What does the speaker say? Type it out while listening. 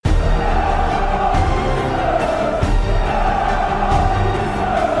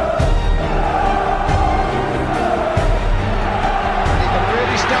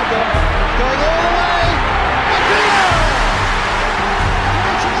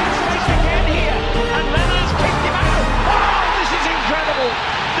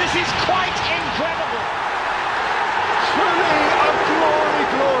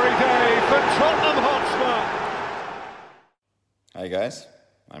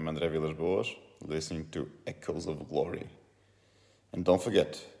I'm André Villas-Boas, listening to Echoes of Glory. And don't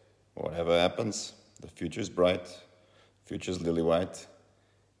forget, whatever happens, the future's bright, future's lily white.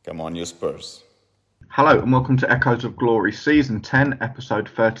 Come on, you Spurs. Hello and welcome to Echoes of Glory, Season 10, Episode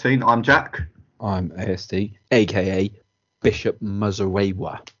 13. I'm Jack. I'm ASD, aka Bishop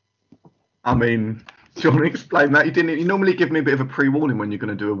Muzarewa. I mean, do you want to explain that? You normally give me a bit of a pre-warning when you're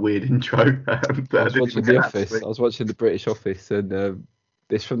going to do a weird intro. I was watching The Office. I was watching the British Office, and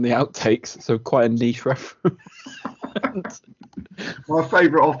it's from the outtakes, so quite a niche reference. My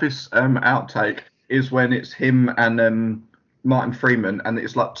favourite Office outtake is when it's him and Martin Freeman, and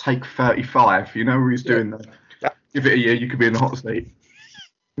it's like take 35. You know where he's doing that? Yeah. Give it a year, you could be in the hot seat.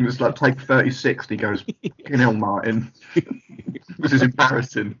 And it's like take 36. And he goes, "Fucking hell, Martin, this is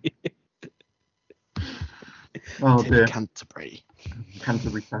embarrassing." Oh dear. Canterbury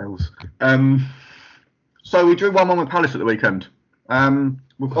Tales. So we drew 1-1 with Palace at the weekend.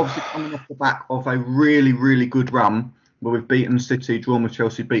 We've obviously coming off the back of a really, really good run where we've beaten City, drawn with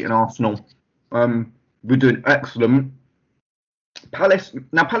Chelsea, beaten Arsenal. We're doing excellent. Palace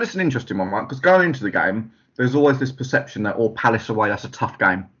is an interesting one, right? Because going into the game, there's always this perception that, Palace away, that's a tough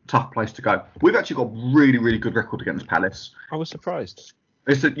game, tough place to go. We've actually got a really, really good record against Palace. I was surprised.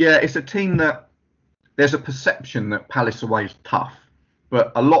 It's a team that there's a perception that Palace away is tough.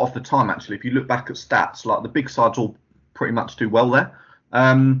 But a lot of the time, actually, if you look back at stats, like the big sides all pretty much do well there.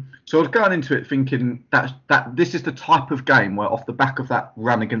 So I was going into it thinking that this is the type of game where off the back of that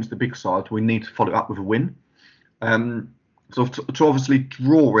run against the big side, we need to follow it up with a win. So to obviously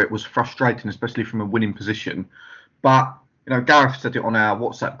draw it was frustrating, especially from a winning position. But, Gareth said it on our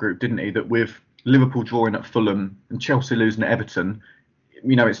WhatsApp group, didn't he, that with Liverpool drawing at Fulham and Chelsea losing at Everton,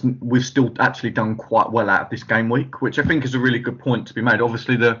 we've still actually done quite well out of this game week, which I think is a really good point to be made.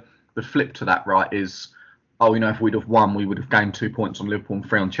 Obviously, the flip to that, right, is, if we'd have won, we would have gained 2 points on Liverpool and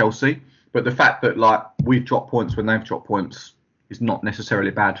 3 on Chelsea. But the fact that, we've dropped points when they've dropped points is not necessarily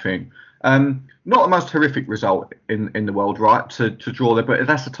a bad thing. Not the most horrific result in the world, right, to draw there, but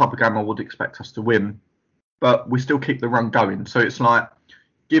that's the type of game I would expect us to win. But we still keep the run going. So it's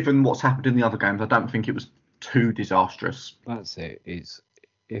given what's happened in the other games, I don't think it was too disastrous. That's it. It's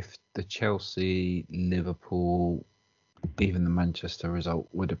if the Chelsea, Liverpool, even the Manchester result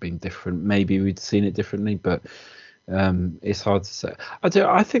would have been different, maybe we'd seen it differently, but it's hard to say.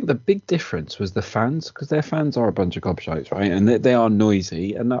 I think the big difference was the fans, because their fans are a bunch of gobshites, right? And they are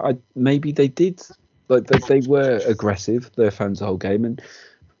noisy, and maybe they did, they were aggressive, their fans, the whole game. And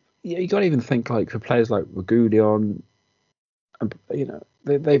you got to even think, for players like Reguilon,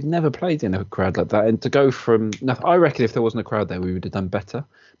 they've never played in a crowd like that, and to go from nothing, I reckon if there wasn't a crowd there, we would have done better.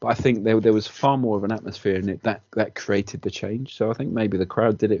 But I think there was far more of an atmosphere in it that created the change. So I think maybe the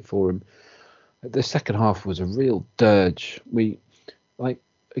crowd did it for him. The second half was a real dirge. We,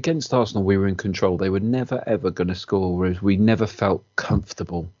 against Arsenal, we were in control. They were never, ever going to score, whereas we never felt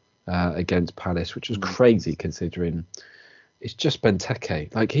comfortable against Palace, which was crazy considering it's just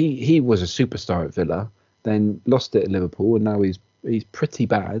Benteke. He was a superstar at Villa, then lost it at Liverpool, and now he's pretty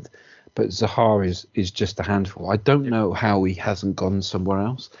bad. But Zaha is just a handful. I don't know how he hasn't gone somewhere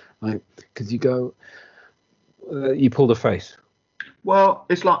else. Because you pull the face. Well,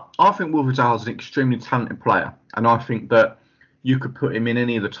 it's I think Wilfried Zaha is an extremely talented player, and I think that you could put him in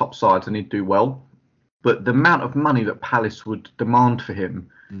any of the top sides and he'd do well. But the amount of money that Palace would demand for him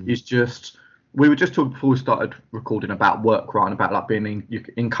is just. We were just talking before we started recording about work, right, and about being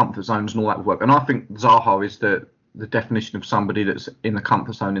in comfort zones and all that with work. And I think Zaha is the definition of somebody that's in the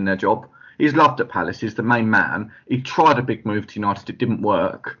comfort zone in their job. He's loved at Palace. He's the main man. He tried a big move to United. It didn't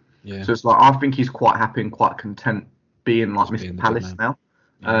work. Yeah. So it's I think he's quite happy and quite content being Mr. Palace now.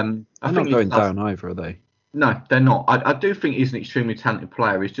 Yeah. They're not going down either, are they? No, they're not. I do think he's an extremely talented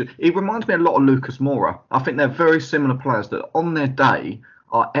player. He reminds me a lot of Lucas Moura. I think they're very similar players that on their day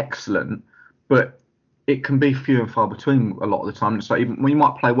are excellent, but it can be few and far between a lot of the time. It's even when you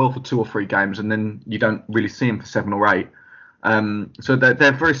might play well for 2 or 3 games and then you don't really see him for 7 or 8. So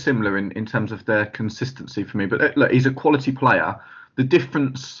they're very similar in terms of their consistency for me. But look, he's a quality player. The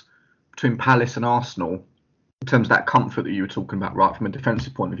difference between Palace and Arsenal, in terms of that comfort that you were talking about, right, from a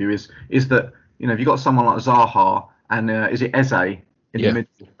defensive point of view, is that if you've got someone like Zaha and is it Eze in the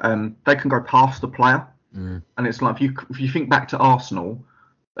middle, they can go past the player. And it's if you think back to Arsenal,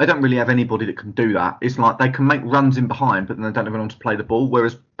 they don't really have anybody that can do that. It's they can make runs in behind, but then they don't have anyone to play the ball.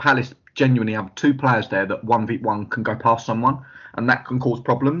 Whereas Palace genuinely have 2 players there that 1v1 can go past someone, and that can cause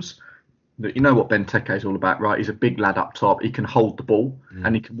problems. You know what Benteke is all about, right? He's a big lad up top. He can hold the ball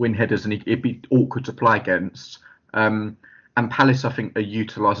and he can win headers, and it'd be awkward to play against. And Palace, I think, are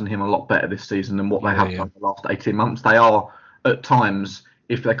utilising him a lot better this season than what they have done the last 18 months. They are, at times,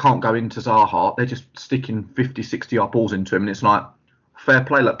 if they can't go into Zaha, they're just sticking 50, 60-yard balls into him, and it's like fair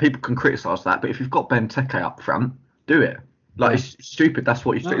play. Like people can criticise that, but if you've got Benteke up front, do it. Like it's stupid. That's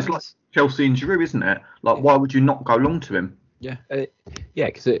what you do. It's like Chelsea and Giroud, isn't it? Like why would you not go long to him? Yeah,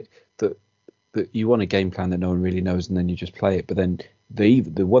 because you want a game plan that no one really knows, and then you just play it. But then the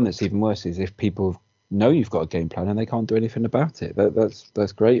one that's even worse is if people know you've got a game plan and they can't do anything about it.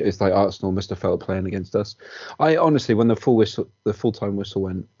 That's great. It's like Arsenal must have felt playing against us. I honestly, when the full-time whistle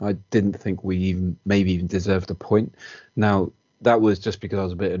went, I didn't think we maybe even deserved a point. Now that was just because I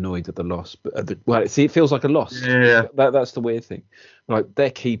was a bit annoyed at the loss. But it feels like a loss. Yeah. That's the weird thing. Like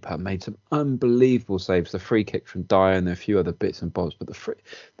their keeper made some unbelievable saves. The free kick from Dyer and a few other bits and bobs, but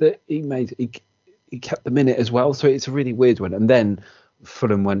he kept them in it as well. So it's a really weird one. And then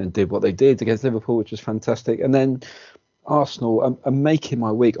Fulham went and did what they did against Liverpool, which was fantastic. And then Arsenal are making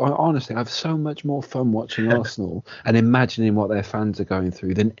my week. I have so much more fun watching Arsenal and imagining what their fans are going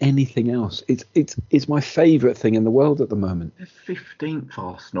through than anything else. It's my favourite thing in the world at the moment. They're 15th,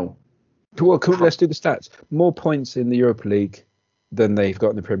 Arsenal. Well, let's do the stats. More points in the Europa League than they've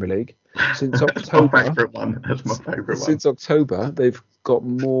got in the Premier League since October. That's my favourite one. Since October, they've got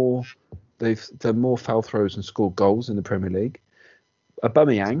more. They've done more foul throws and scored goals in the Premier League.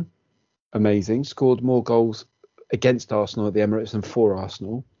 Aubameyang, amazing, scored more goals against Arsenal at the Emirates than for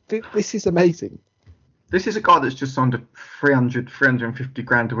Arsenal. This is amazing. This is a guy that's just signed a 350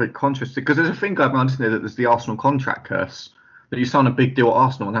 grand a week contract, because there's a thing going around, isn't there, that there's the Arsenal contract curse, that you sign a big deal at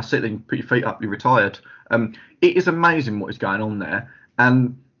Arsenal and that's it, then you put your feet up, you're retired. It is amazing what is going on there,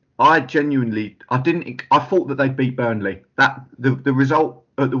 and I thought that they'd beat Burnley. That the result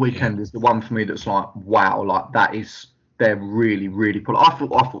at the weekend is the one for me that's like, wow, like they're really, really pull. I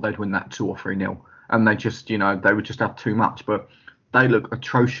thought they'd win that 2 or 3-0, and they just, they would just have too much, but they look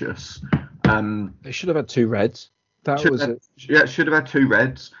atrocious. They should have had 2 reds. Should have had 2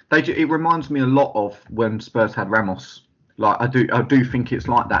 reds. It reminds me a lot of when Spurs had Ramos. Like I do think it's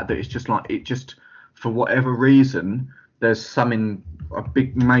like that. That it's just like for whatever reason there's a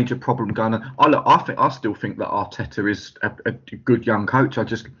big major problem going on. I still think that Arteta is a good young coach.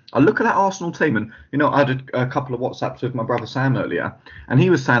 I look at that Arsenal team, and I had a couple of WhatsApps with my brother Sam earlier, and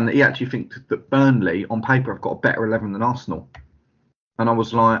he was saying that he actually thinks that Burnley on paper have got a better 11 than Arsenal. And I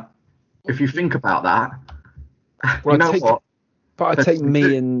was like, if you think about that, well, what? But I take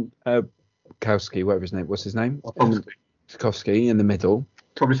me and Kowski, whatever his name. What's his name? Kowski in the middle.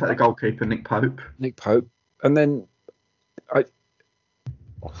 Probably take the goalkeeper, Nick Pope, and then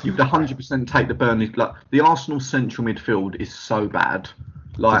you would 100% take the Burnley. Like the Arsenal central midfield is so bad.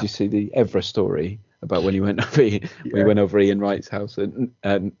 Like, did you see the Evra story about when he went over Ian Wright's house and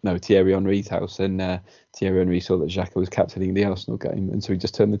Thierry Henry's house, and Thierry Henry saw that Xhaka was captaining the Arsenal game, and so he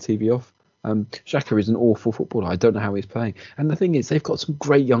just turned the TV off. Xhaka is an awful footballer. I don't know how he's playing. And the thing is, they've got some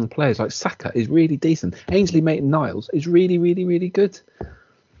great young players. Like Saka is really decent. Ainsley Maitland-Niles is really, really, really good.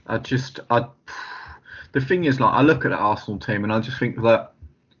 The thing is, like, I look at the Arsenal team and I just think that,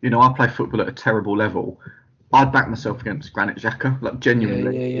 I play football at a terrible level. I'd back myself against Granit Xhaka, like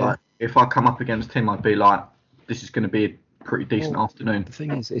genuinely. Yeah. Like, if I come up against him, I'd be like, this is going to be a pretty decent afternoon. The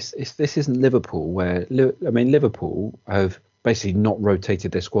thing is, this isn't Liverpool, where Liverpool have basically not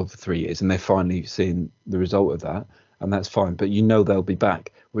rotated their squad for 3 years, and they're finally seeing the result of that, and that's fine. But they'll be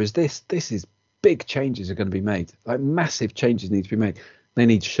back. Whereas this is big changes are going to be made, like massive changes need to be made. They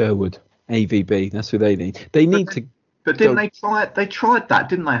need Sherwood, AVB. That's who they need. They need to. But didn't they try it? They tried that,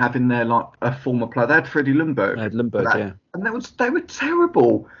 didn't they? Having their a former player, they had Freddie Ljungberg. They had Ljungberg, yeah. And they were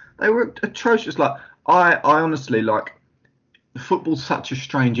terrible. They were atrocious. Like I honestly, like, football's such a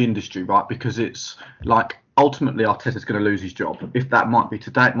strange industry, right? Because it's like ultimately Arteta's going to lose his job. If that might be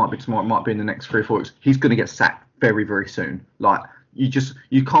today, it might be tomorrow, it might be in the next 3 or 4 weeks. He's going to get sacked very, very soon. Like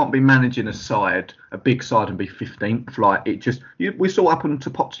you can't be managing a big side and be 15th. Like we saw what happened to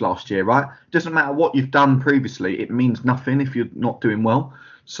Poch last year, right? It doesn't matter what you've done previously, it means nothing if you're not doing well.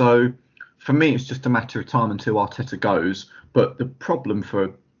 So for me, it's just a matter of time until Arteta goes. But the problem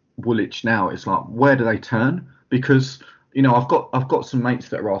for Woolwich now is like, where do they turn? Because I've got some mates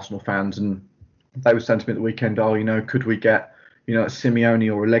that are Arsenal fans, and they were saying to me at the weekend, could we get a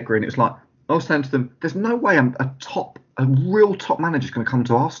Simeone or Allegri? And it's like, I was saying to them, there's no way a real top manager is going to come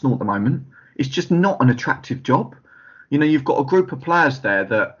to Arsenal at the moment. It's just not an attractive job. You've got a group of players there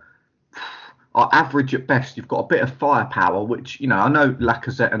that are average at best. You've got a bit of firepower, which, I know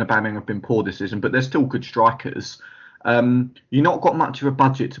Lacazette and Aubameyang have been poor this season, but they're still good strikers. You've not got much of a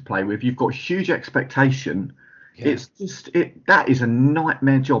budget to play with. You've got huge expectation. Yeah. It's just that is a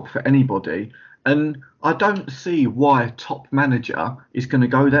nightmare job for anybody. And I don't see why a top manager is going to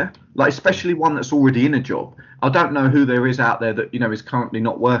go there, like especially one that's already in a job. I don't know who there is out there that is currently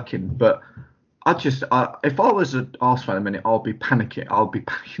not working, but if I was an Arsenal fan a minute, I'll be panicking. I'll be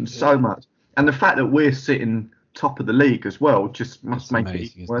panicking so much. And the fact that we're sitting top of the league as well just must make it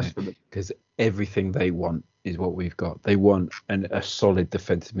even worse for them. Because everything they want is what we've got. They want a solid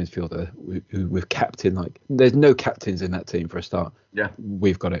defensive midfielder who with captain, like there's no captains in that team for a start. Yeah,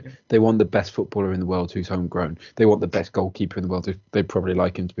 we've got it. They want the best footballer in the world who's homegrown. They want the best goalkeeper in the world. They'd probably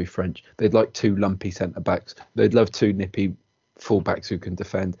like him to be French. They'd like 2 lumpy centre backs. They'd love 2 nippy full backs who can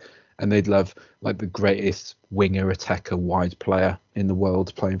defend. And they'd love like the greatest winger, attacker, wide player in the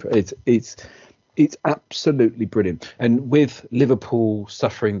world playing for it. It's absolutely brilliant. And with Liverpool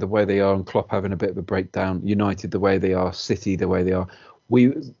suffering the way they are and Klopp having a bit of a breakdown, United the way they are, City the way they are,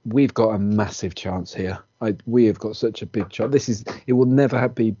 we've got a massive chance here. We have got such a big chance. It will never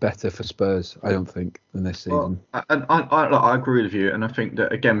be better for Spurs, I don't think, than this season. Well, and I agree with you. And I think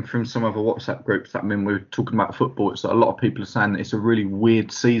that, again, from some other WhatsApp groups that we're talking about football, it's that a lot of people are saying that it's a really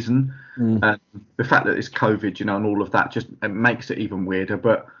weird season. The fact that it's COVID, and all of that it makes it even weirder.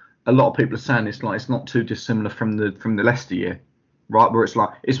 But a lot of people are saying it's not too dissimilar from the Leicester year, right? Where it's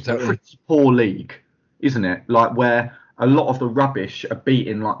exactly. A pretty poor league, isn't it? Like where a lot of the rubbish are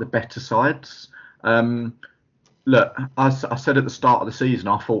beating like the better sides. Look, I said at the start of the season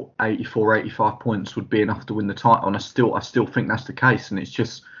I thought 84, 85 points would be enough to win the title, and I still think that's the case. And it's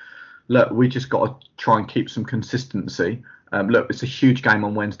just, look, we just got to try and keep some consistency. Look, it's a huge game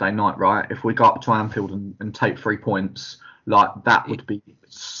on Wednesday night, right? If we go up to Anfield and take 3 points, like that would be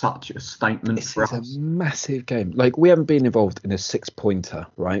such a statement for us. It's a massive game. Like we haven't been involved in a 6-pointer,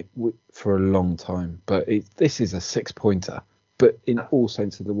 right, for a long time. But this is a 6-pointer. But in all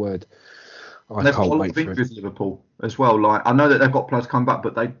sense of the word, I can't wait for it. With Liverpool as well. Like I know that they've got players coming back,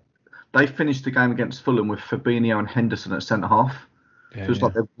 but they finished the game against Fulham with Fabinho and Henderson at centre half. So it's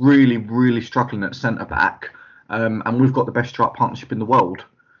like they're really, really struggling at centre back. And we've got the best strike partnership in the world.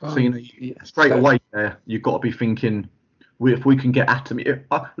 So straight away there, you've got to be thinking, if we can get at them,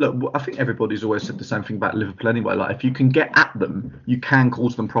 look, I think everybody's always said the same thing about Liverpool anyway. Like if you can get at them, you can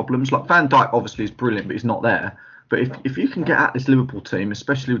cause them problems. Like Van Dijk obviously is brilliant, but he's not there. But if you can get at this Liverpool team,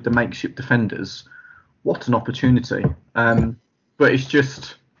 especially with the makeshift defenders, what an opportunity. But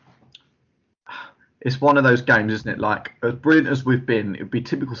it's one of those games, isn't it? Like as brilliant as we've been, it would be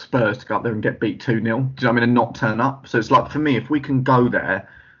typical Spurs to go up there and get beat 2-0. Do you know what I mean? And not turn up. So it's like for me, if we can go there,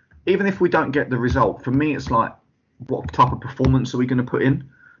 even if we don't get the result, for me it's like, what type of performance are we going to put in?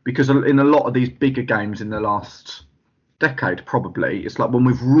 Because in a lot of these bigger games in the last decade, probably, it's like when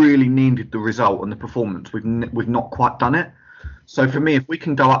we've really needed the result and the performance, we've not quite done it. So for me, if we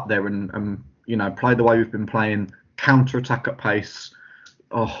can go up there and play the way we've been playing, counter-attack at pace,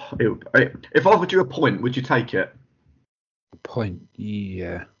 if I offered you a point, would you take it? A point,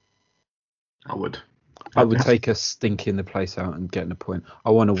 yeah. I would. I would take us stinking the place out and getting a point. I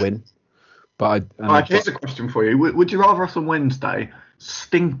want to win. But here's a question for you. Would you rather us on Wednesday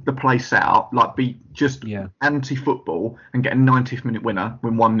stink the place out, like be just anti-football and get a 90th minute winner,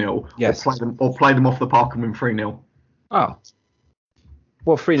 win 1-0, yes, or play them off the park and win 3-0? Oh.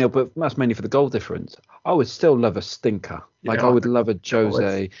 Well, 3-0, but that's mainly for the goal difference. I would still love a stinker. Like I would love a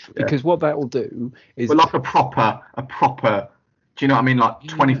Jose, because what that will do is... But like a proper, do you know what I mean? Like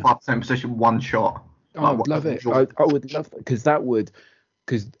 25% possession, one shot. I would love it. I would love that,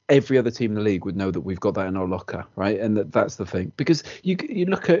 because every other team in the league would know that we've got that in our locker, right? And that's the thing. Because you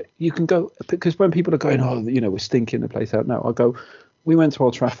can go, because when people are going, we're stinking the place out now, I go, we went to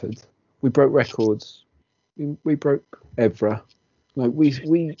Old Trafford, we broke records, we broke Evra, like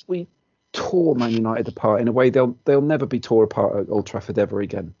we tore Man United apart in a way they'll never be tore apart at Old Trafford ever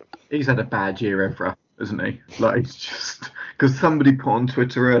again. He's had a bad year, Evra, hasn't he? Like it's just. Because somebody put on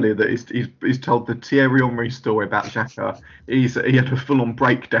Twitter earlier that he's told the Thierry Henry story about Xhaka. He had a full-on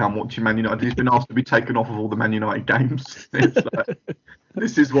breakdown watching Man United. He's been asked to be taken off of all the Man United games.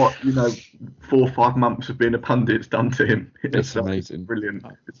 This is what 4 or 5 months of being a pundit's done to him. It's amazing. Brilliant.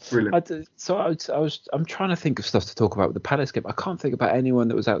 It's brilliant. I'm trying to think of stuff to talk about with the Palace game. I can't think about anyone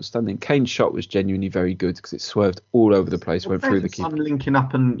that was outstanding. Kane's shot was genuinely very good because it swerved all over the place, went through the keeper. Linking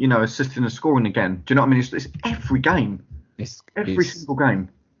up and assisting and scoring again. Do you know what I mean? It's every game. Every single game.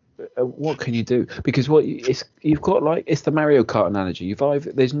 What can you do? Because you've got like, it's the Mario Kart analogy.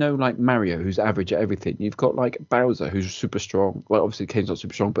 There's no like Mario who's average at everything. You've got like Bowser who's super strong. Well, obviously Kane's not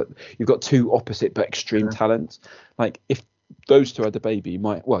super strong, but you've got 2 opposite but extreme talents. Like if those 2 had a baby, you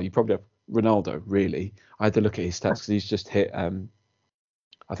probably have Ronaldo. Really, I had to look at his stats because he's just hit. I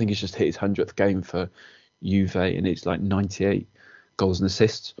think he's just hit his 100th game for Juve, and it's like 98. goals and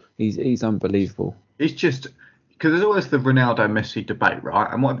assists. He's unbelievable. It's just because there's always the Ronaldo Messi debate,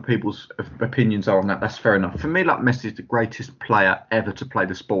 right? And whatever people's opinions are on that, that's fair enough. For me, like, Messi's the greatest player ever to play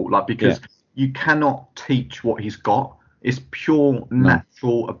the sport, like, because you cannot teach what he's got. It's pure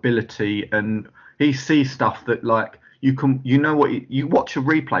natural ability, and he sees stuff that, like, you watch a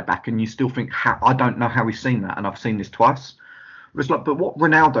replay back and you still think, I don't know how he's seen that, and I've seen this twice. It's like, but what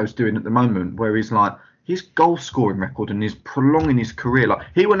Ronaldo's doing at the moment, where he's like, his goal scoring record and he's prolonging his career, like,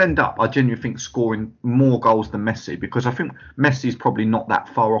 he will end up, I genuinely think, scoring more goals than Messi, because I think Messi's probably not that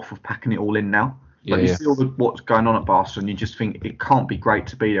far off of packing it all in now. Like, you see all what's going on at Barca, and you just think it can't be great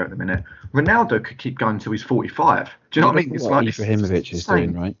to be there at the minute. Ronaldo could keep going until he's 45. Do you know what I mean? It's like Ibrahimovic is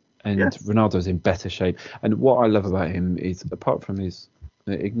doing, right? And Ronaldo's in better shape. And what I love about him is, apart from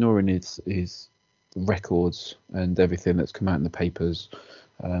ignoring his records and everything that's come out in the papers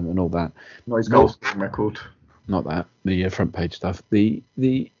and all that, not his goal scoring record, not that, the front page stuff.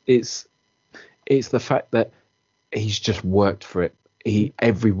 It's the fact that he's just worked for it. He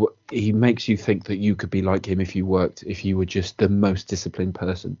makes you think that you could be like him if you were just the most disciplined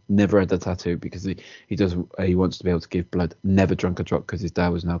person. Never had a tattoo because he wants to be able to give blood. Never drunk a drop because his dad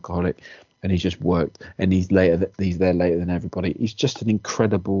was an alcoholic, and he's just worked. And he's there later than everybody. He's just an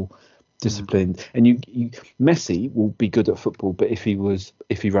incredible disciplined. And Messi will be good at football, but if he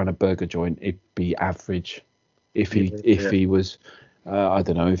ran a burger joint, it'd be average. If he was I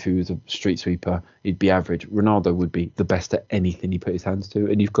don't know, if he was a street sweeper, he'd be average. Ronaldo would be the best at anything he put his hands to,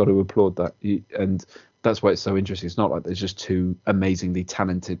 and you've got to applaud that. And that's why it's so interesting. It's not like there's just two amazingly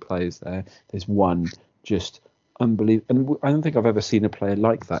talented players there. There's one just unbelievable. And I don't think I've ever seen a player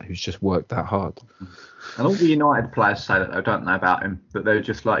like that who's just worked that hard. And all the United players say that, though, don't they, about him? That they're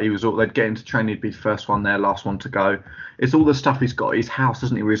just like, they'd get him to train, he'd be the first one there, last one to go. It's all the stuff he's got at his house,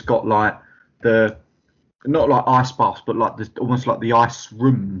 isn't he? Where he's got like not like ice baths, but like almost like the ice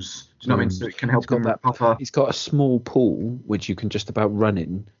rooms. Do you know what I mean? So it can help him recover. He's got a small pool which you can just about run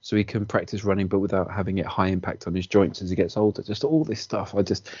in, so he can practice running, but without having it high impact on his joints as he gets older. Just all this stuff.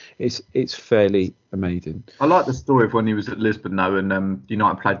 It's fairly amazing. I like the story of when he was at Lisbon though, and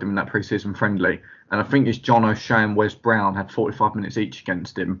United played them in that pre-season friendly, and I think it's John O'Shea and Wes Brown had 45 minutes each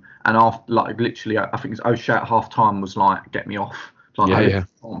against him, and after, like, literally, I think it's O'Shea at half time was like, "Get me off." Like, I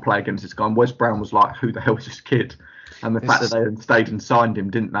can't play against this guy. And Wes Brown was like, who the hell is this kid? And the fact that they had stayed and signed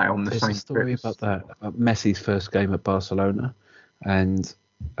him, didn't they, on the same There's a story about that, about Messi's first game at Barcelona. And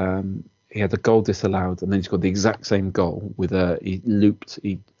he had a goal disallowed, and then he scored the exact same goal with he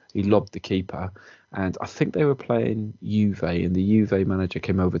lobbed the keeper. And I think they were playing Juve, and the Juve manager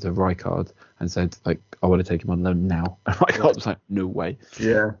came over to Rijkaard and said, like, I want to take him on loan now. And Rijkaard was like, no way.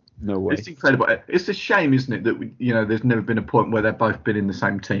 Yeah. No way. It's incredible. It's a shame, isn't it, that there's never been a point where they've both been in the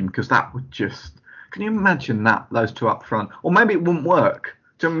same team, because that would just... Can you imagine those two up front? Or maybe it wouldn't work.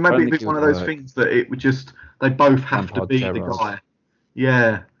 Maybe it'd be one of those things that it would just... They both have to be the guy.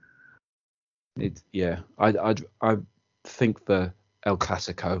 Yeah. I think the El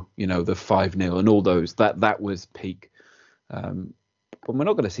Clasico, the 5-0 and all those, that was peak. But we're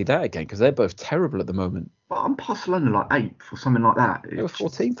not going to see that again because they're both terrible at the moment. But I'm Barcelona like 8th or something like that. They were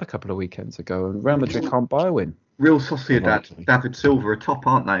 14th a couple of weekends ago, and Real Madrid can't buy a win. Real Sociedad, David Silva are top,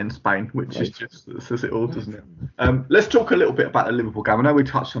 aren't they, in Spain? Which is just says it all, doesn't it? Let's talk a little bit about the Liverpool game. I know we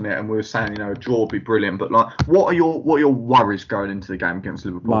touched on it and we were saying, a draw would be brilliant, but like, what are your worries going into the game against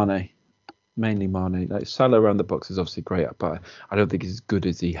Liverpool? Mainly Mane. Like, Salah around the box is obviously great, but I don't think he's as good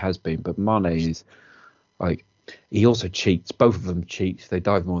as he has been. But Mane is like. He also cheats. Both of them cheat. They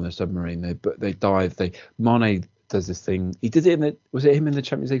dive more than a submarine. They dive. Mane does this thing. He did it was it him in the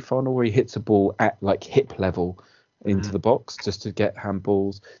Champions League final where he hits a ball at like hip level into the box just to get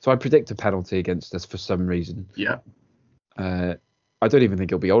handballs. So I predict a penalty against us for some reason. Yeah. I don't even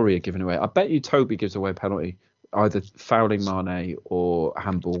think it'll be Aurier giving away. I bet you Toby gives away a penalty, either fouling Mane or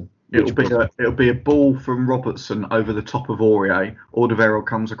handball. It'll be a ball from Robertson over the top of Aurier. Alderweireld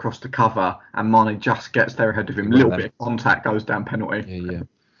comes across to cover, and Mane just gets there ahead of him. A little bit of contact, goes down penalty. Yeah.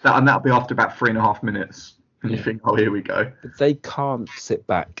 That'll be after about 3.5 minutes. And you think, oh, here we go. But they can't sit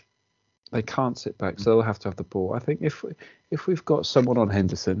back. So they'll have to have the ball. I think if we've got someone on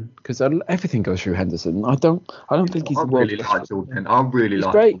Henderson, because everything goes through Henderson. I don't think he's. I really like Jordan. I really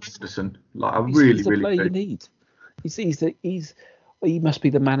like Henderson. Like, he's the player you need. He must be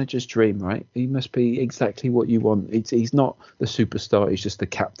the manager's dream, right? He must be exactly what you want. He's not the superstar. He's just the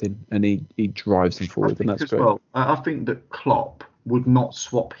captain, and he drives them forward, and that's great. Well, I think that Klopp would not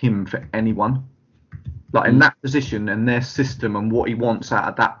swap him for anyone. Like, in that position and their system and what he wants out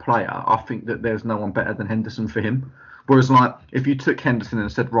of that player, I think that there's no one better than Henderson for him. Whereas, like, if you took Henderson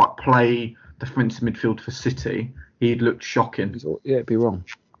and said, right, play defensive midfield for City, he'd looked shocking. Yeah, it'd be wrong.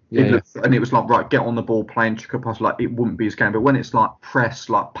 Yeah, And it was like, right, get on the ball, play intricate pass. Like, it wouldn't be his game. But when it's like press,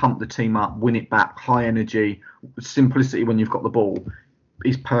 like pump the team up, win it back, high energy, simplicity when you've got the ball,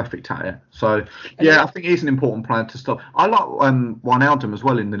 he's perfect at it. So, yeah, I think he's an important player to stop. I like Wijnaldum as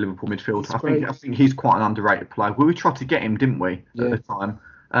well in the Liverpool midfield. I think he's quite an underrated player. We tried to get him, didn't we, at the time?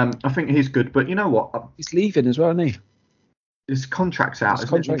 I think he's good. But you know what? He's leaving as well, isn't he? His contract's out. His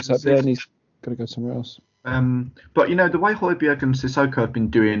contract's up, and he's going to go somewhere else. But you know, the way Højbjerg and Sissoko have been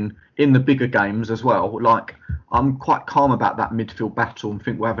doing in the bigger games as well, like, I'm quite calm about that midfield battle and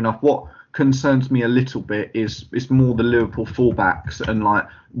think we'll have enough. What concerns me a little bit is more the Liverpool fullbacks, and like,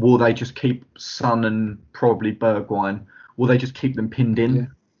 will they just keep Son and probably Bergwijn? Will they just keep them pinned in? Yeah.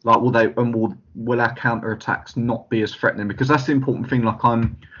 Like, will our counter attacks not be as threatening? Because that's the important thing. Like,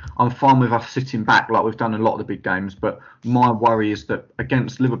 I'm fine with us sitting back, like we've done a lot of the big games. But my worry is that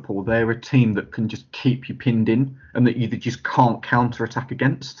against Liverpool, they're a team that can just keep you pinned in, and that you just can't counter attack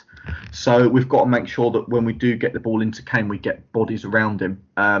against. So we've got to make sure that when we do get the ball into Kane, we get bodies around him.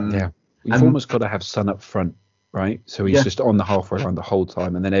 We've almost got to have Son up front, right? So he's just on the halfway line the whole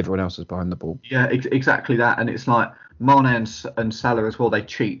time, and then everyone else is behind the ball. Yeah, exactly that. And it's like Mane and Salah as well. They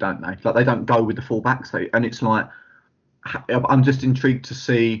cheat, don't they? Like, they don't go with the fullbacks. And it's like, I'm just intrigued to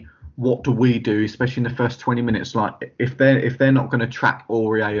see what do we do, especially in the first 20 minutes. Like, if they're not going to track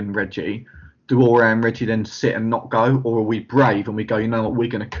Aurier and Reggie, do Aurier and Reggie then sit and not go, or are we brave and we go, you know what, we're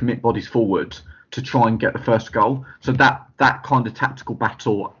going to commit bodies forward to try and get the first goal? So that kind of tactical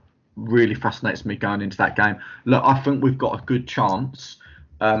battle really fascinates me going into that game. Look, I think we've got a good chance.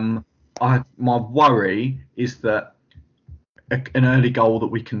 My worry is that an early goal that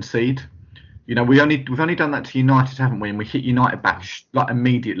we concede. You know, we've only done that to United, haven't we? And we hit United back like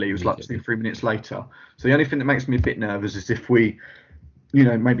immediately. It was like 2-3 minutes later. So the only thing that makes me a bit nervous is if we, you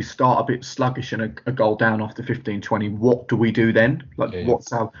know, maybe start a bit sluggish and a goal down after 15-20. What do we do then? Like,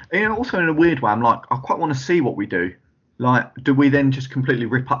 what's our? You know, also in a weird way, I'm like, I quite want to see what we do. Like, do we then just completely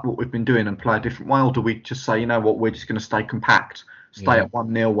rip up what we've been doing and play a different way, or do we just say, you know what, we're just going to stay compact, stay at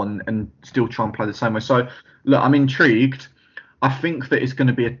 1-0 and still try and play the same way? So, look, I'm intrigued. I think that it's going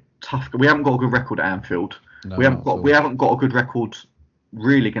to be a tough. We haven't got a good record at Anfield. No, we haven't got a good record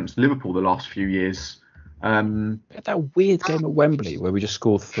really against Liverpool the last few years. We had that weird game at Wembley where we just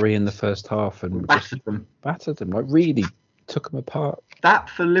scored 3 in the first half and battered them. Like, really took them apart. That,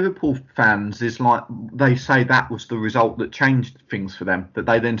 for Liverpool fans, is like, they say that was the result that changed things for them. That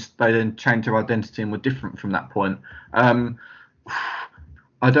they then changed their identity and were different from that point.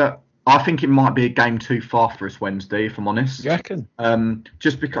 I think it might be a game too far for us Wednesday, if I'm honest. You reckon?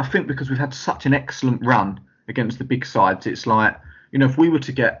 Just because we've had such an excellent run against the big sides, it's like, you know, if we were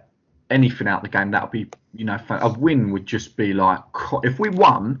to get anything out of the game, that would be, you know, a win would just be like, if we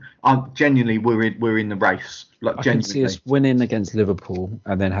won, genuinely we're in the race. Like, I can see us winning against Liverpool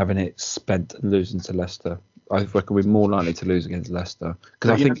and then having it spent and losing to Leicester. I reckon we're more likely to lose against Leicester,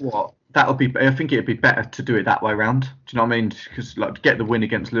 because I think what. I think it'd be better to do it that way around. Do you know what I mean? Because, like, to get the win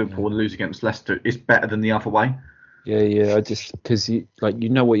against Liverpool and lose against Leicester is better than the other way. Yeah. I just, because you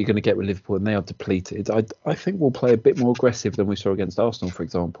know what you're going to get with Liverpool, and they are depleted. I think we'll play a bit more aggressive than we saw against Arsenal, for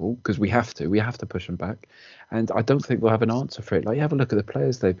example, because we have to push them back, and I don't think we'll have an answer for it. Like, you have a look at the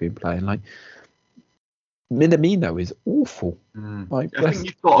players they've been playing. Like, Minamino is awful. Like, I think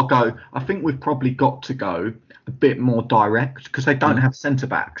you've got to go. I think we've probably got to go a bit more direct, because they don't have centre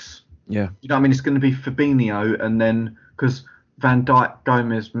backs. Yeah, you know what I mean? It's going to be Fabinho, and then, because Van Dijk,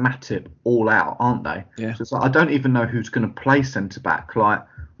 Gomez, Matip all out, aren't they? Yeah. So it's like, I don't even know who's going to play centre back. Like,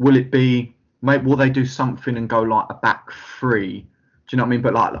 will they do something and go like a back 3? Do you know what I mean?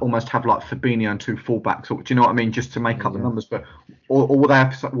 But like, almost have like Fabinho and 2 fullbacks, or do you know what I mean? Just to make up the numbers. But or will they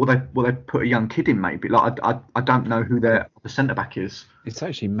put a young kid in maybe? Like, I don't know who the centre back is. It's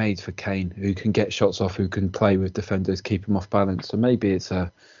actually made for Kane, who can get shots off, who can play with defenders, keep them off balance. So maybe it's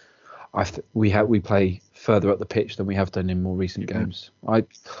we play further up the pitch than we have done in more recent games.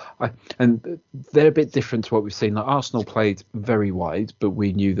 And they're a bit different to what we've seen. Like, Arsenal played very wide, but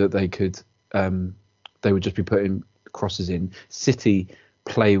we knew that they could they would just be putting crosses in. City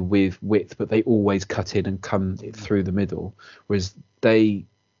play with width, but they always cut in and come through the middle. Whereas Liverpool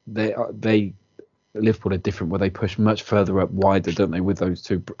are different, where they push much further up wider, don't they, with those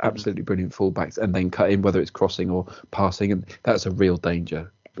 2 absolutely brilliant fullbacks, and then cut in, whether it's crossing or passing, and that's a real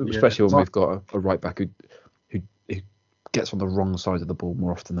danger. Especially when we've got a right back who gets on the wrong side of the ball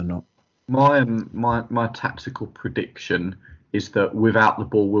more often than not. My tactical prediction is that without the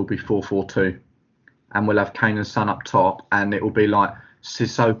ball we'll be 4-4-2, and we'll have Kane and Son up top, and it will be like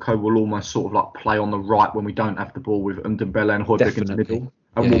Sissoko will almost sort of like play on the right when we don't have the ball, with Ndombele and Højbjerg in the middle,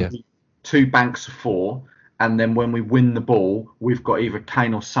 and we'll be 2 banks of 4, and then when we win the ball, we've got either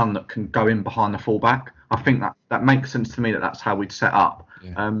Kane or Son that can go in behind the fullback. I think that makes sense to me. That's how we'd set up.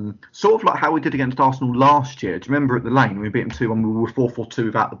 Yeah. Sort of like how we did against Arsenal last year. Do you remember at the Lane we beat them 2-1? We were 4-4-2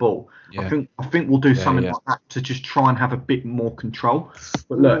 without the ball. Yeah. I think we'll do something yeah. like that to just try and have a bit more control.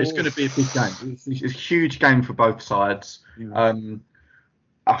 But look, it's going to be a big game. It's a huge game for both sides. Yeah.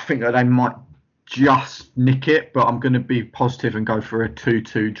 I think that they might just nick it, but I'm going to be positive and go for a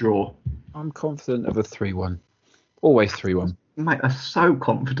 2-2 draw. I'm confident of a 3-1. Always 3-1. Mate, they're so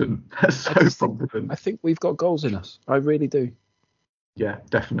confident. They're so confident. I think we've got goals in us. I really do. Yeah,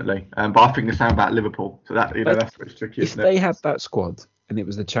 definitely. But I think the same about Liverpool. So that that's what's tricky. If they had that squad and it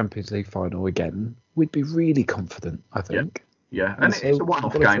was the Champions League final again, we'd be really confident, I think. Yeah. And so it's a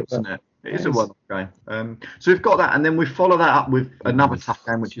one-off game, isn't it? It is a one-off game. So we've got that, and then we follow that up with another tough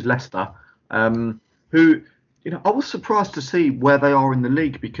game, which is Leicester, who, I was surprised to see where they are in the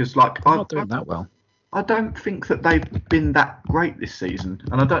league because, they're not doing that well. I don't think that they've been that great this season,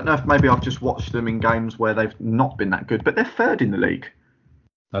 and I don't know if maybe I've just watched them in games where they've not been that good, but they're third in the league.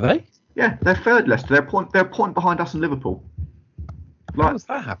 Are they? Yeah, they're third, Leicester. They're a point behind us and Liverpool. How does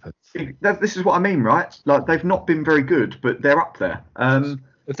that happen? This is what I mean, right? Like, they've not been very good, but they're up there.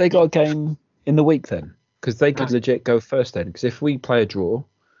 Have they got a game in the week then? Because they could legit go first then. Because if we play a draw,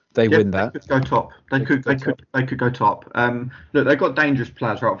 they win that. They could go top. They could go top. Look, they've got dangerous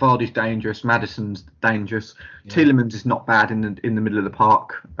players, right? Vardy's dangerous. Madison's dangerous. Yeah. Tielemans is not bad in the middle of the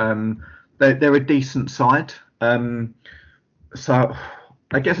park. They're a decent side. So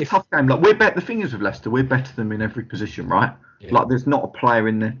I guess a tough game. Like, the thing is with Leicester, we're better than them in every position, right? Yeah. Like, there's not a player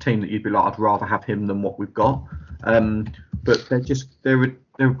in their team that you'd be like, I'd rather have him than what we've got. But they're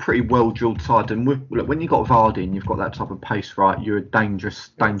a pretty well drilled side. And look, when you've got Vardy and you've got that type of pace, right, you're a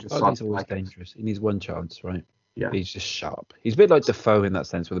dangerous side. Vardy's always dangerous. He needs one chance, right? Yeah. He's just sharp. He's a bit like Defoe in that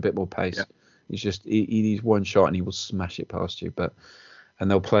sense, with a bit more pace. Yeah. He's just he needs one shot and he will smash it past you.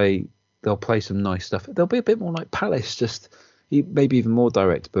 And they'll play some nice stuff. They'll be a bit more like Palace, just maybe even more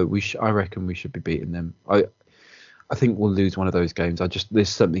direct. But I reckon we should be beating them. I think we'll lose one of those games. There's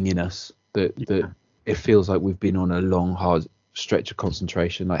something in us that it feels like we've been on a long, hard stretch of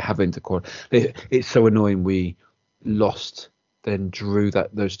concentration, like having to it's so annoying we lost, then drew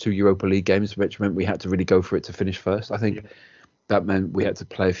those two Europa League games, which meant we had to really go for it to finish first. I think that meant we had to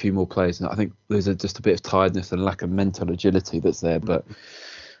play a few more players, and I think there's just a bit of tiredness and lack of mental agility that's there. But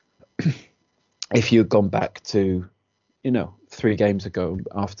if you had gone back to 3 games ago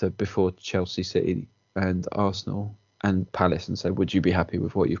before Chelsea, City and Arsenal and Palace and said, would you be happy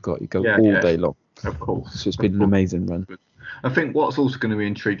with what you've got? You go day long. Of course. So it's been an amazing run. I think what's also going to be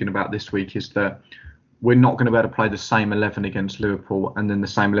intriguing about this week is that we're not going to be able to play the same 11 against Liverpool and then the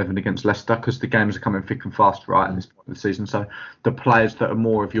same 11 against Leicester, because the games are coming thick and fast right at this point of the season. So the players that are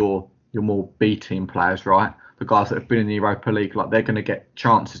more of your more B team players, right, the guys that have been in the Europa League, like, they're going to get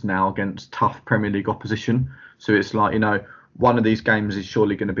chances now against tough Premier League opposition. So it's like, one of these games is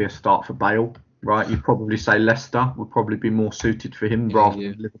surely going to be a start for Bale. Right, you'd probably say Leicester would probably be more suited for him rather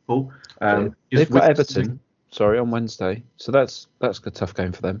than Liverpool. They've got Everton, on Wednesday, so that's a tough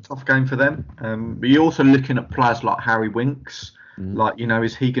game for them. Tough game for them. But you're also looking at players like Harry Winks. Like,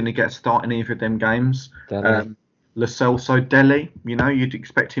 is he going to get a start in either of them games? Lo Celso, Dele, you'd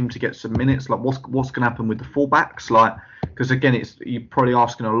expect him to get some minutes. Like, what's going to happen with the fullbacks? Like, because again, you're probably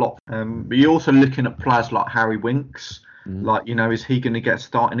asking a lot. But you're also looking at players like Harry Winks. Like, is he going to get a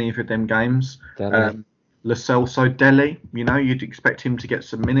start in either of them games? Lo Celso, Dele, you'd expect him to get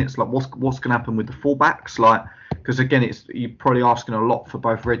some minutes. Like, what's going to happen with the fullbacks? Like, because again, you're probably asking a lot for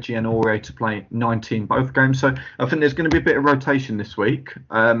both Reggie and Aurier to play 90 in both games. So I think there's going to be a bit of rotation this week.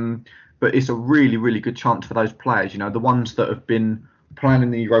 But it's a really, really good chance for those players. The ones that have been playing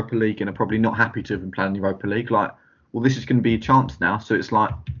in the Europa League and are probably not happy to have been playing in the Europa League. Like, well, this is going to be a chance now. So it's like,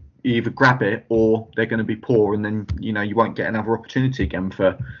 you either grab it or they're going to be poor, and then you won't get another opportunity again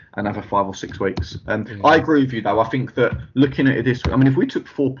for another 5 or 6 weeks. I agree with you though. I think that looking at it this week, if we took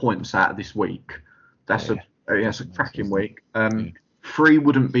 4 points out of this week, that's a cracking week. 3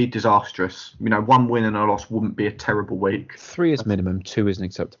 wouldn't be disastrous. 1 win and a loss wouldn't be a terrible week. 3 is minimum. 2 isn't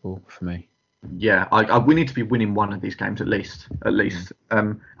acceptable for me. Yeah, we need to be winning one of these games at least.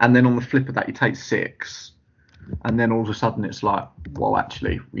 And then on the flip of that, you take 6. And then all of a sudden it's like, well,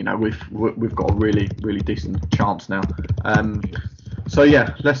 actually, we've got a really, really decent chance now. So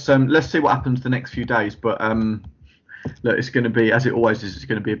yeah, let's see what happens the next few days. But look, it's going to be, as it always is, it's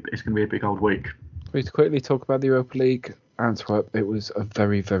going to be a big old week. We to quickly talk about the Europa League. Antwerp. It was a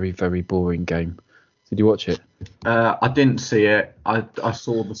very, very, very boring game. Did you watch it? I didn't see it. I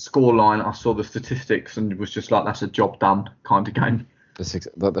saw the scoreline, I saw the statistics, and it was just like, that's a job done kind of game.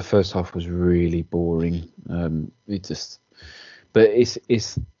 The first half was really boring. But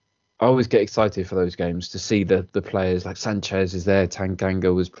it's. I always get excited for those games to see the players like Sanchez is there,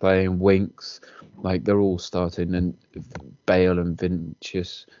 Tanganga was playing, Winks, like they're all starting, and Bale and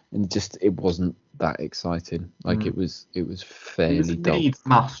Vinicius, and just it wasn't that exciting. Like it was fairly dull. Needs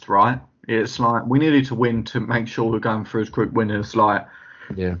must, right? It's like we needed to win to make sure we're going through as group winners. Like,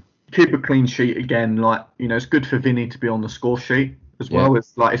 yeah, keep a clean sheet again. Like, it's good for Vinny to be on the score sheet as well.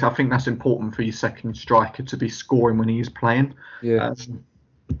 It's like I think that's important for your second striker to be scoring when he is playing. Yeah.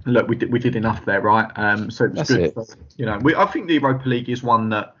 Look, we did enough there, right? So it was good. I think the Europa League is one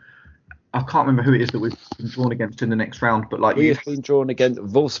that I can't remember who it is that we've been drawn against in the next round, but like we've been drawn against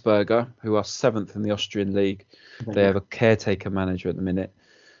Wolfsberger, who are 7th in the Austrian league. They have a caretaker manager at the minute.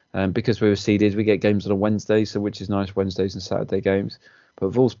 Because we were seeded, we get games on a Wednesday, so which is nice, Wednesdays and Saturday games.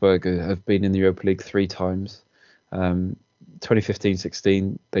 But Wolfsberger have been in the Europa League 3 times.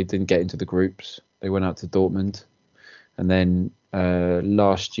 2015-16, they didn't get into the groups. They went out to Dortmund. And then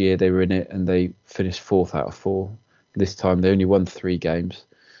last year they were in it and they finished 4th out of 4. This time they only won 3 games.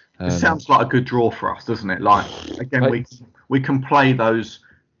 It sounds like a good draw for us, doesn't it? Like, again, we can play those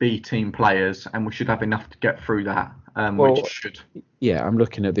B team players and we should have enough to get through that, which should. Yeah, I'm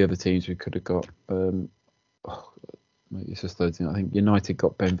looking at the other teams we could have got. It's just third thing. I think United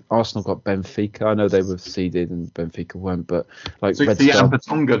got Arsenal got Benfica. I know they were seeded and Benfica weren't, but like so Red Star.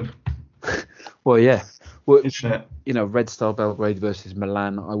 Well, yeah. Well, Red Star Belgrade versus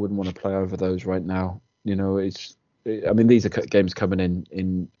Milan. I wouldn't want to play over those right now. These are games coming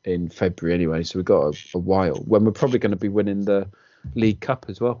in February anyway, so we've got a while when we're probably going to be winning the League Cup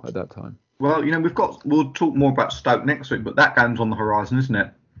as well at that time. Well, we'll talk more about Stoke next week, but that game's on the horizon, isn't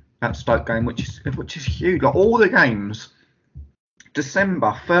it? That Stoke game, which is huge. Like all the games,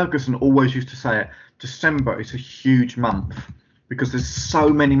 December. Ferguson always used to say it. December is a huge month because there's so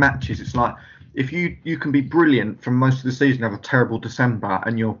many matches. It's like if you can be brilliant from most of the season, have a terrible December,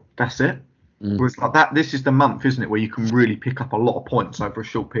 and that's it. Whereas like that, this is the month, isn't it, where you can really pick up a lot of points over a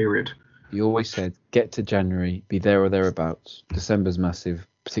short period. You always said get to January, be there or thereabouts. December's massive,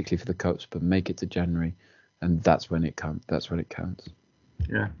 particularly for the cups, but make it to January, and that's when it counts. That's when it counts.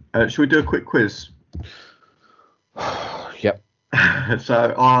 Yeah. Should we do a quick quiz? Yep.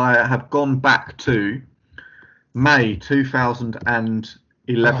 So I have gone back to May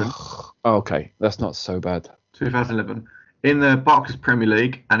 2011. Oh, okay, that's not so bad. 2011 in the Barclays Premier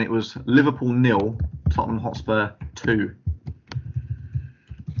League, and it was Liverpool 0, Tottenham Hotspur 2.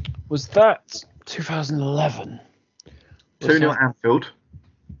 Was that 2011? 2-0 Anfield.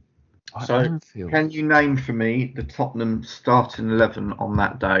 So, Anfield. Can you name for me the Tottenham starting 11 on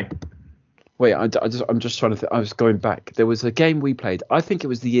that day? Wait, I'm just trying to think. I was going back. There was a game we played. I think it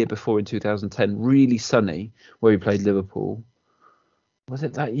was the year before in 2010, really sunny, where we played Liverpool. Was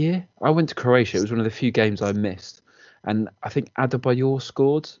it that year? I went to Croatia. It was one of the few games I missed. And I think Adebayor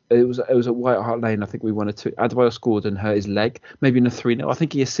scored. It was at White Hart Lane. I think we won a 2. Adebayor scored and hurt his leg. Maybe in a 3-0. I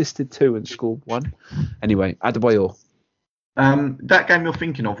think he assisted 2 and scored 1. Anyway, Adebayor. That game you're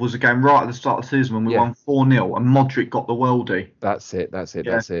thinking of was a game right at the start of the season when we won 4-0 and Modric got the worldie. That's it.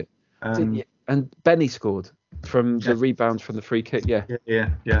 And Benny scored from the rebound from the free kick. Yeah.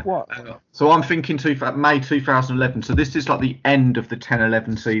 What? So I'm thinking May 2011. So this is like the end of the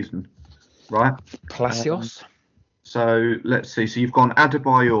 10-11 season, right? Palacios. So let's see. So you've gone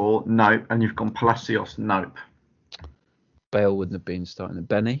Adebayor, nope, and you've gone Palacios, nope. Bale wouldn't have been starting.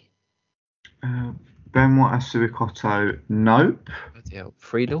 Benny. Benoit Asuikoto, nope.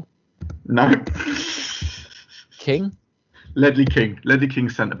 Friedel? Nope. King? Ledley King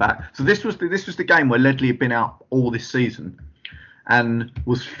centre back. So this was the game where Ledley had been out all this season and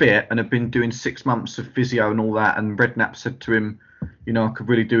was fit and had been doing 6 months of physio and all that, and Redknapp said to him, I could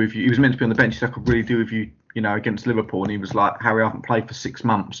really do with you. He was meant to be on the bench, so I could really do with you, against Liverpool. And he was like, Harry, I haven't played for 6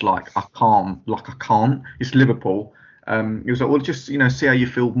 months. I can't. It's Liverpool. He was like, well, just, see how you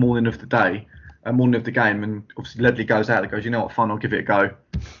feel morning of the day. Morning of the game, and obviously Ledley goes out and goes, you know what, fine, I'll give it a go.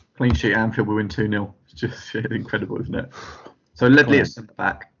 Clean sheet at Anfield, we win 2-0. It's just incredible, isn't it? So Ledley at centre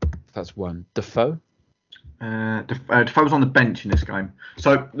back. That's one. Defoe? Defoe was on the bench in this game.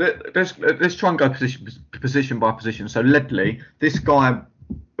 So let's try and go position by position. So Ledley, this guy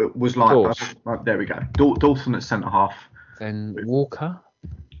was like, there we go. Dawson at centre half. Then Walker?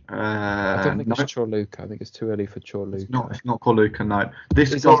 I don't think it's Chorluka. I think it's too early for Chorluka. It's not Chorluka, no.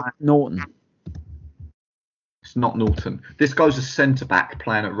 This guy, Norton. It's not Norton. This guy's a centre back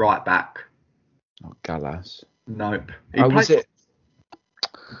playing at right back. Not Gallas. Nope. Was it?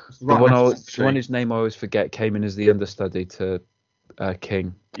 The one whose name I always forget came in as the understudy to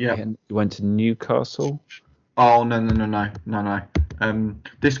King. Yeah. He went to Newcastle. Oh no.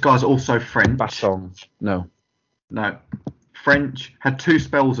 This guy's also French. Bassong. No. French. Had 2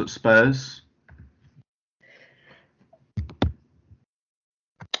 spells at Spurs.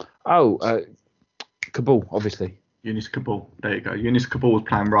 Oh, Kabul, obviously. Yunus Kabul. There you go. Yunus Kabul was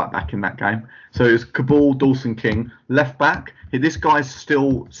playing right back in that game. So it was Kabul, Dawson King, left back. This guy's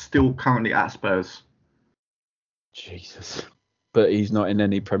still currently at Spurs. Jesus. But he's not in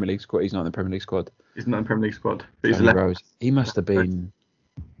any Premier League squad. He's not in the Premier League squad. He's not in the Premier League squad. But he's Tony left. Rose. He must have been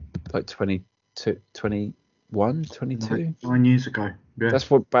like 22, 21, 22. 9 years ago. Yeah. That's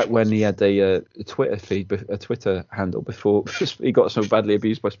back when he had a Twitter feed, a Twitter handle before he got so badly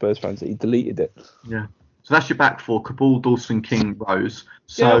abused by Spurs fans that he deleted it. Yeah. So that's your back four: Kabul, Dawson, King, Rose.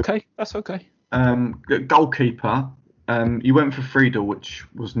 So, yeah, okay, that's okay. Goalkeeper. You went for Friedel, which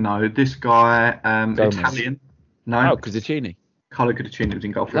was no. This guy, Italian. No. Oh, Cusicini. Carlo Cudicini was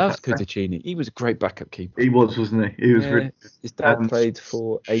in goal for Love Cudicini. He was a great backup keeper. He was, wasn't he? He was really. His dad played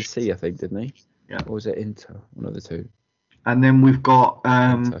for AC, I think, didn't he? Yeah. Or was it Inter? One of the two. And then we've got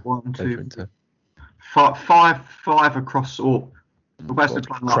Inter. 1, 2, 5 across. Or we're basically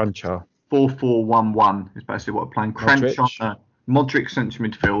playing like Cruncher. 4-4-1-1 is basically what we're playing. Modric central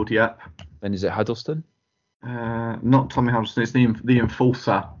midfield. Yep. Then is it Huddleston? Not Tommy Huddleston. It's the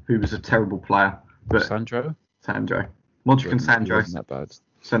enforcer, who was a terrible player. But Sandro. Modric and Sandro. Wasn't that bad.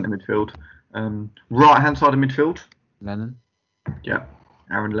 Centre midfield. Right hand side of midfield. Lennon. Yeah.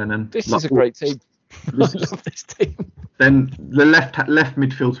 Aaron Lennon. This is a great team. I love this team. Then the left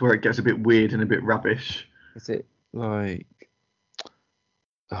midfield's where it gets a bit weird and a bit rubbish. Is it like?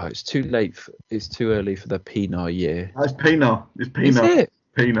 Oh, it's too late. It's too early for the Pienaar year. It's Pienaar. It's Pienaar. Is it?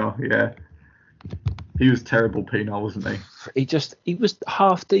 Pienaar, yeah. He was terrible, Pienaar, wasn't he? He was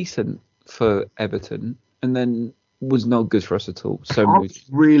half decent for Everton, and then was not good for us at all. So I was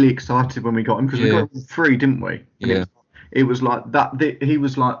really excited when we got him because we got him free, didn't we? Yeah. It was like that. He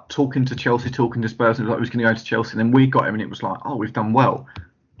was like talking to Chelsea, talking to Spurs, and it was like he was going to go to Chelsea. And then we got him, and it was like, oh, we've done well.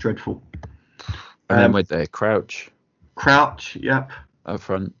 Dreadful. And then we're there. Crouch, yep. up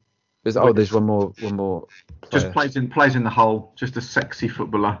front. There's one more player. Just plays in the hole. Just a sexy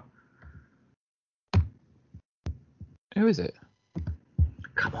footballer. Who is it?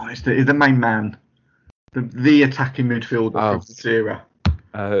 Come on, it's the main man. The attacking midfielder from this era.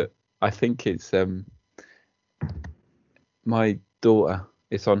 I think it's my daughter.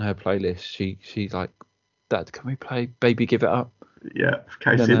 It's on her playlist. She's like, Dad, can we play Baby Give It Up? Yeah,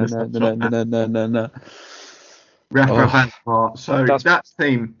 Casey. No. Rafael van der Vaart. So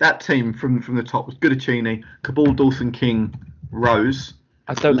that team from the top was Cudicini, Kabul, Dawson, King, Rose.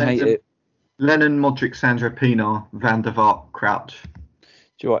 I don't hate it. Lennon, Modric, Sandro, Pienaar, Van der Vaart, Crouch. Do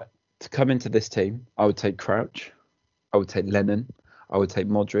you know what? To come into this team, I would take Crouch. I would take Lennon. I would take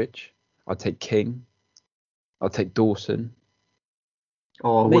Modric. I'd take King. I'd take Dawson.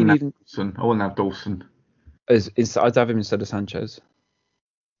 Oh, I wouldn't have Dawson. I'd have him instead of Sanchez.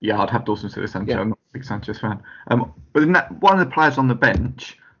 Yeah, I'd have Dawson instead of Sanchez. Yeah. I'm not a big Sanchez fan. But in that, one of the players on the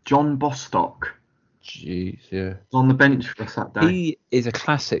bench, John Bostock. Jeez, yeah. On the bench for us that day. He is a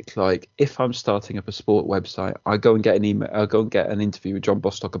classic. Like, if I'm starting up a sport website, I go and get an email. I go and get an interview with John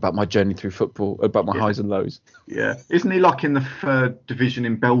Bostock about my journey through football, about my highs and lows. Yeah, isn't he like in the 3rd division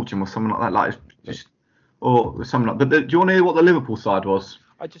in Belgium or something like that? Like, or something like. But do you want to hear what the Liverpool side was?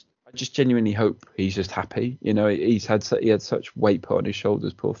 I just genuinely hope he's just happy. You know, he had such weight put on his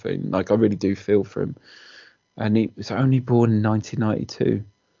shoulders, poor thing. Like, I really do feel for him. And he was only born in 1992.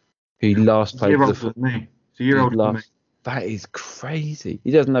 He last played for the me. It's a year older than me. That is crazy.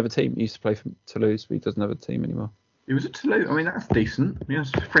 He doesn't have a team. He used to play for Toulouse, but he doesn't have a team anymore. He was at Toulouse. I mean, that's decent. It's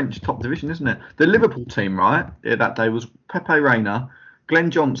French top division, isn't it? The Liverpool team, right, that day was Pepe Reina,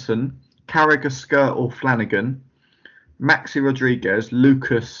 Glenn Johnson, Carragher, Skirt or Flanagan, Maxi Rodriguez,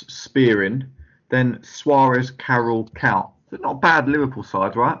 Lucas Spearin, then Suarez, Carroll, Cow. It's not a bad Liverpool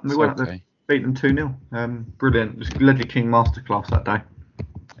side, right? And we went up there, beat them 2-0. Brilliant. Just Ledley King masterclass that day.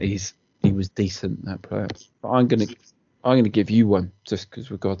 He was decent, that player. But I'm gonna give you one just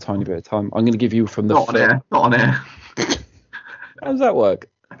because we've got a tiny bit of time. I'm gonna give you from the not on air. How does that work?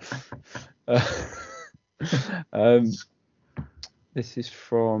 This is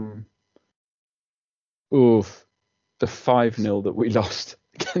from the 5-0 that we lost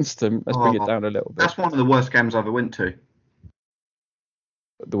against them. Let's bring it down a little bit. That's one of the worst games I ever went to.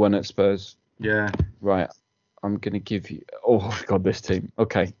 The one at Spurs. Yeah. Right. I'm going to give you... Oh, God, this team.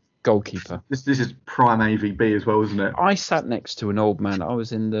 Okay. Goalkeeper. This is prime AVB as well, isn't it? I sat next to an old man. I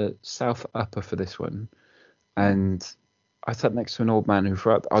was in the South Upper for this one. And I sat next to an old man I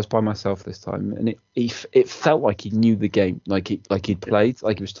was by myself this time. And it felt like he knew the game. Like he'd played.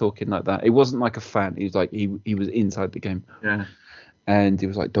 Like he was talking like that. It wasn't like a fan. He was like... He was inside the game. Yeah. And he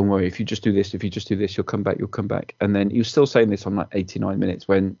was like, don't worry, if you just do this, you'll come back. And then he was still saying this on like 89 minutes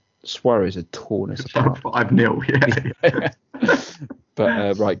when Suarez had torn us apart. 5-0, yeah.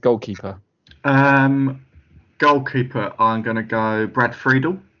 But right, goalkeeper. Goalkeeper, I'm going to go Brad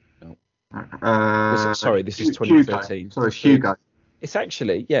Friedel. No. Sorry, this is 2013. Hugo. Sorry, it's Hugo. It's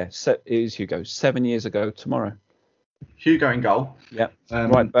actually, it is Hugo. 7 years ago tomorrow. Hugo in goal. Yeah.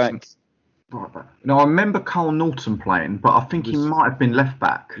 Right back. Now, I remember Carl Norton playing, but I think he might have been left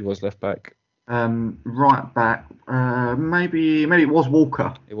back. He was left back. Right back. Maybe it was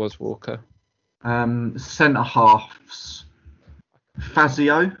Walker. It was Walker. Centre halves.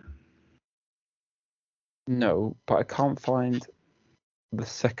 Fazio. No, but I can't find the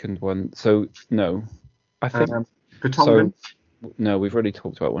second one. So no, I think. Vertonghen. So, no, we've already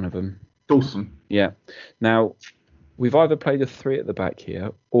talked about one of them. Dawson. Yeah. Now, we've either played a 3 at the back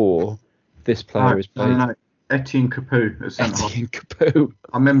here, or this player is played. No. Etienne Capoue at centre half. Etienne Capoue.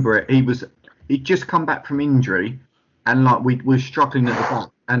 I remember it. He'd just come back from injury, and like we were struggling at the back,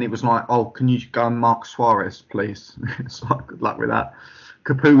 and it was like, oh, can you go and mark Suarez, please? It's like, good luck with that.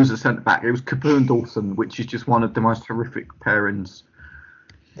 Capoue was a centre back. It was Capoue and Dawson, which is just one of the most horrific pairings.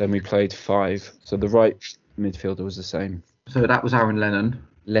 Then we played 5. So the right midfielder was the same. So that was Aaron Lennon.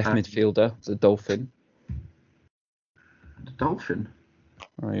 Left midfielder, the Dolphin. The Dolphin?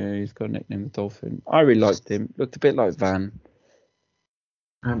 Oh yeah, he's got a nickname, the Dolphin. I really liked him. Looked a bit like Van.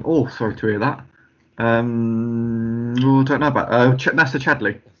 Sorry to hear that. I don't know about Nasser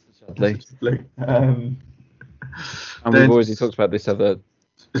Chadli. And we've already talked about this other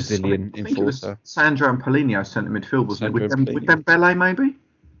Brazilian enforcer. Sandro and Paulinho centre midfield, wasn't it? With Dembele, maybe?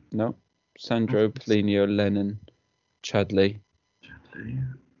 No. Sandro, Paulinho, Lennon, Chadli.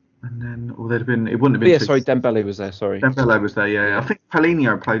 And then, there'd have been. It wouldn't have been. Dembele was there. Sorry. Dembele was there. Yeah. I think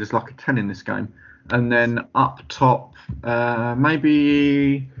Paulinho played as like a 10 in this game. And then up top,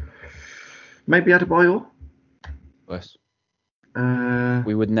 maybe Adebayor. Yes.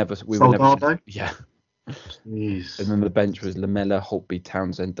 We would never. Soldado. Yeah. Jeez. And then the bench was Lamela, Holtby,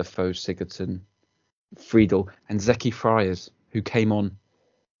 Townsend, Defoe, Sigurdsson, Friedel, and Zeki Friars, who came on.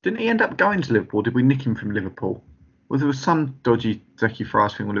 Didn't he end up going to Liverpool? Did we nick him from Liverpool? Well, there was some dodgy Zeki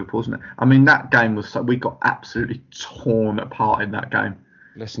Friars thing with Liverpool, wasn't it? I mean, that game was we got absolutely torn apart in that game.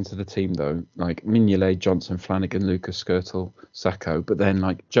 Listen to the team though, like Mignolet, Johnson, Flanagan, Lucas, Skirtle, Sacco, but then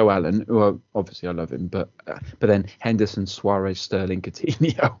like Joe Allen, who obviously I love him, but then Henderson, Suarez, Sterling,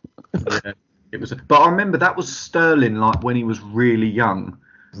 Coutinho. Yeah, it was. But I remember that was Sterling, like when he was really young,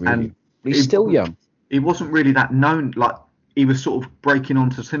 and he's still young. He wasn't really that known, like. He was sort of breaking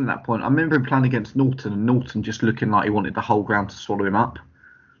onto the scene at that point. I remember him playing against Norton, and Norton just looking like he wanted the whole ground to swallow him up.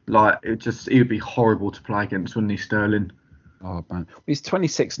 Like he would be horrible to play against, wouldn't he, Sterling? Oh man, he's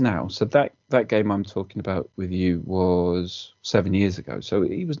 26 now. So that game I'm talking about with you was 7 years ago. So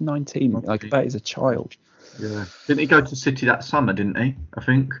he was 19. Like that is a child. Yeah. Didn't he go to City that summer? Didn't he? I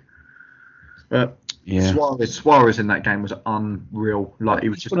think. Yeah. Suarez in that game was unreal. Like he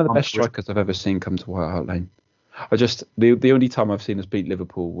was just one of the best strikers I've ever seen come to White Hart Lane. The only time I've seen us beat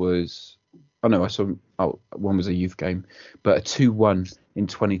Liverpool was, one was a youth game, but a 2-1 in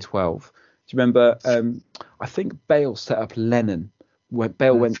 2012. Do you remember? I think Bale set up Lennon.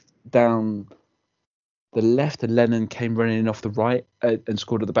 Bale went down the left and Lennon came running in off the right and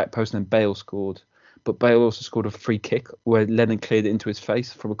scored at the back post, and then Bale scored. But Bale also scored a free kick where Lennon cleared it into his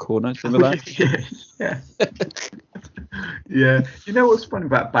face from a corner. Do you remember that? Yeah. Yeah. You know what's funny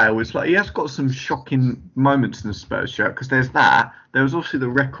about Bale is like he has got some shocking moments in the Spurs shirt, because there's that. There was also the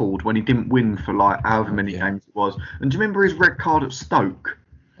record when he didn't win for like however many games it was. And do you remember his red card at Stoke?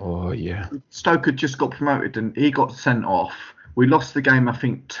 Oh yeah. Stoke had just got promoted and he got sent off. We lost the game, I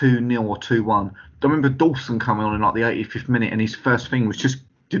think 2-0 or 2-1. I remember Dawson coming on in like the 85th minute, and his first thing was just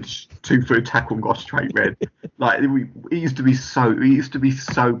did 2-foot tackle and got straight red. Like it used to be so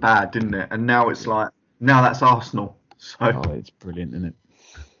bad, didn't it? And now it's like that's Arsenal. So it's brilliant, isn't it?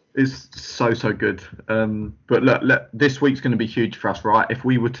 It's so good. But look, this week's going to be huge for us, right? If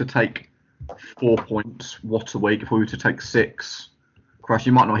we were to take 4 points, what a week! If we were to take 6, Christ,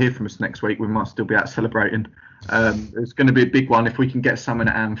 you might not hear from us next week. We might still be out celebrating. It's going to be a big one. If we can get someone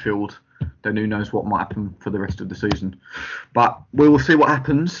at Anfield, then who knows what might happen for the rest of the season. But we will see what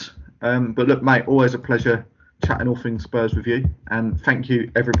happens. But look, mate, always a pleasure chatting all things Spurs with you. And thank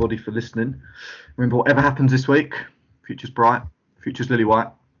you, everybody, for listening. Remember, whatever happens this week, future's bright, future's lily white.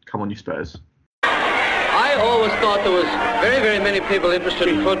 Come on, you Spurs. I always thought there was very, very many people interested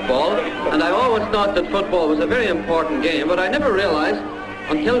in football, and I always thought that football was a very important game, but I never realized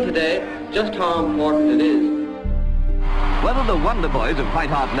until today just how important it is. Whether the Wonder Boys of White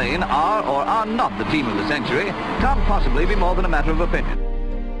Hart Lane are or are not the team of the century can't possibly be more than a matter of opinion.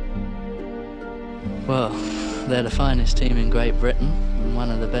 Well, they're the finest team in Great Britain and one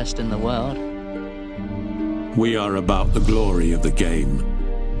of the best in the world. We are about the glory of the game.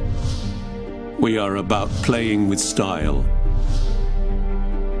 We are about playing with style.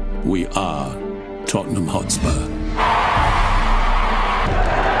 We are Tottenham Hotspur.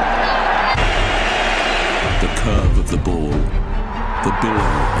 The curve of the ball, the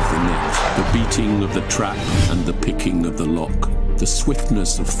billow of the net, the beating of the trap and the picking of the lock, the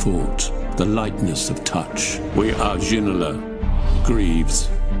swiftness of thought, the lightness of touch. We are Ginola, Greaves,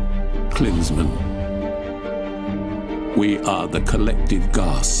 Klinsmann. We are the collective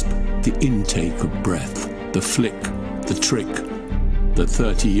gasp, the intake of breath, the flick, the trick, the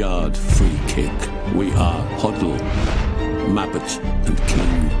 30-yard free kick. We are Hoddle, Mabbott and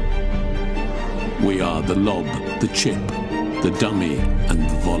King. We are the lob, the chip, the dummy and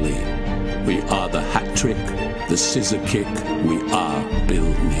the volley. We are the hat-trick, the scissor kick. We are Bill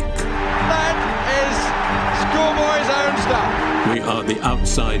Nick. That is schoolboy's own stuff. We are the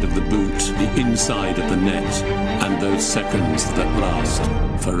outside of the boot, the inside of the net, and those seconds that last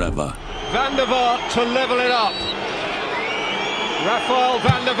forever. Van der Vaart to level it up. Rafael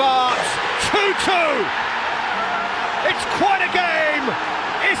van der Vaart, 2-2. It's quite a game,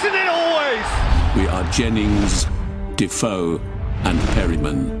 isn't it always? We are Jennings, Defoe and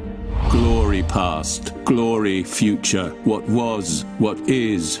Perryman. Glory past, glory future, what was, what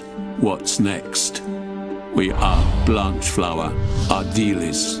is, what's next. We are Blanchflower,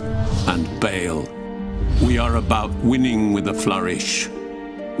 Ardiles and Bale. We are about winning with a flourish.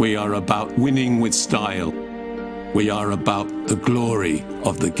 We are about winning with style. We are about the glory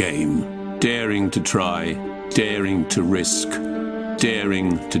of the game. Daring to try, daring to risk,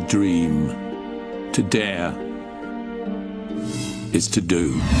 daring to dream. To dare is to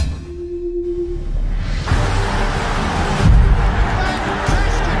do.